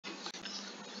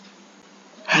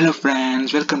Hello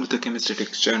friends, welcome to the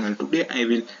Chemistatics channel. Today I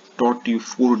will taught you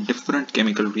 4 different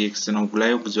chemical reactions of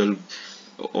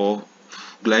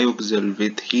glyoxal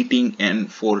with heating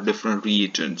and 4 different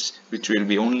reagents which will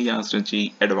be only asked in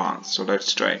G advanced. So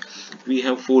let's try. We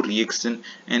have 4 reactions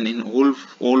and in all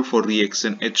 4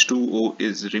 reactions H2O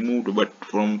is removed but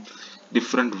from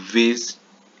different ways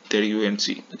that you can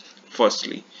see.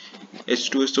 Firstly,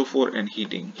 H2SO4 and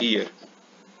heating. Here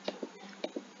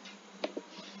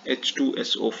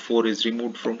H2SO4 is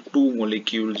removed from 2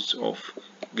 molecules of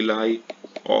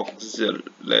glyoxal.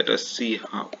 Let us see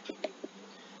how.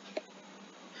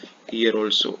 Here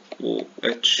also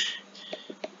OH.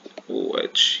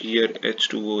 Here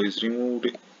H2O is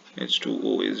removed.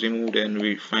 H2O is removed, and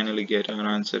we finally get our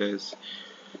answer as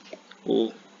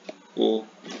O.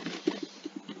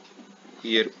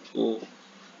 Here O.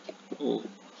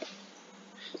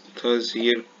 Thus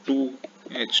here 2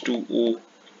 H2O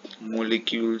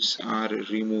molecules are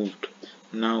removed.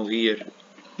 Now here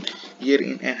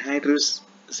in anhydrous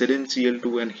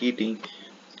ZnCl2 and heating,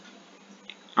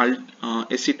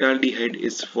 acetaldehyde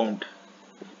is formed.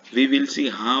 We will see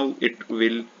how it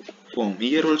will form.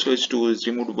 Here also H2O is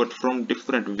removed but from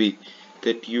different way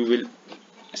that you will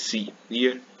see.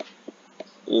 Here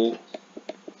OH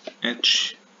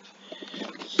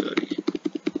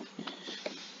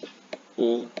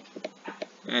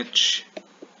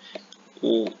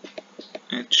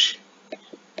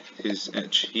is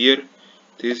H. Here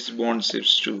this bond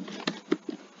shifts to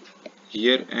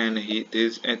here, and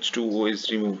this H2O is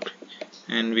removed,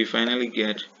 and we finally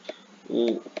get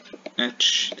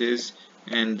OH. This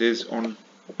and this on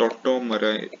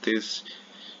tautomerizes,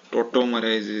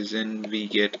 and we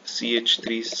get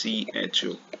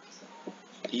CH3CHO.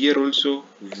 Here also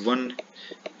one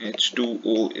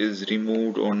H2O is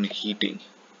removed on heating,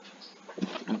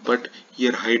 but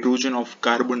here hydrogen of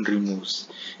carbon removes,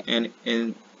 and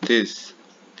in this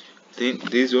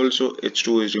also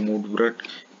H2O is removed, but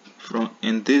from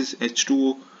in this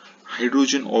H2O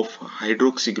hydrogen of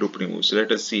hydroxy group removes.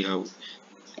 Let us see how.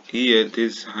 Here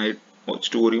this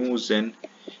H2O removes and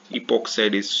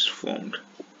epoxide is formed.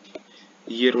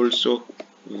 Here also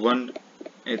one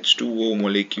H2O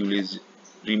molecule is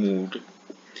removed.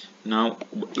 Now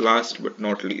last but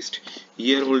not least,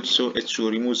 here also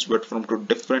H2O removes but from 2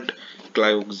 different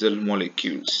glyoxal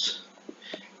molecules.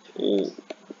 OH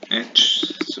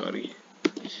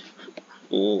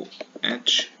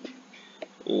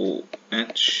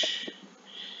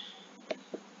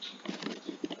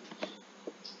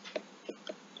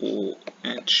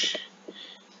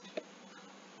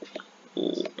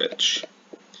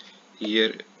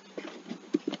here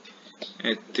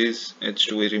at this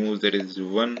H2O removes, that is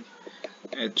one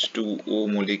H2O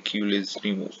molecule is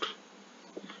removed,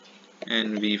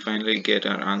 and we finally get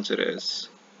our answer as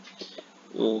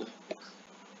OH.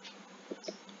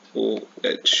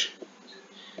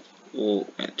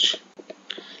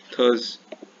 Thus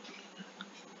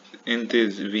in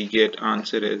this we get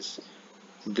answer as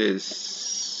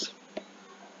this.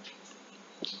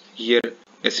 Here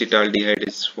acetaldehyde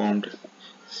is formed,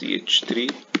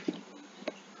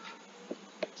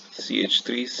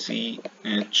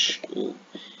 CH3CHO.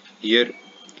 Here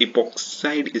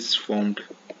epoxide is formed,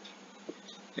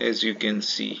 as you can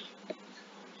see,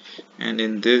 and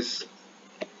in this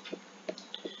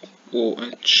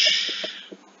OH.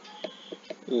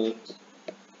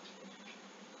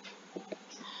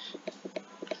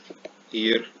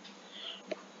 Here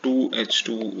 2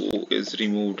 H2O is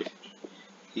removed.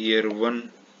 Here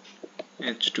one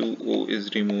H2O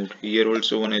is removed. Here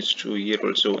also one H2O. Here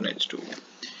also one H2O.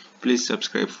 Please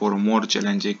subscribe for more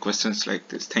challenging questions like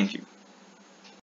this. Thank you.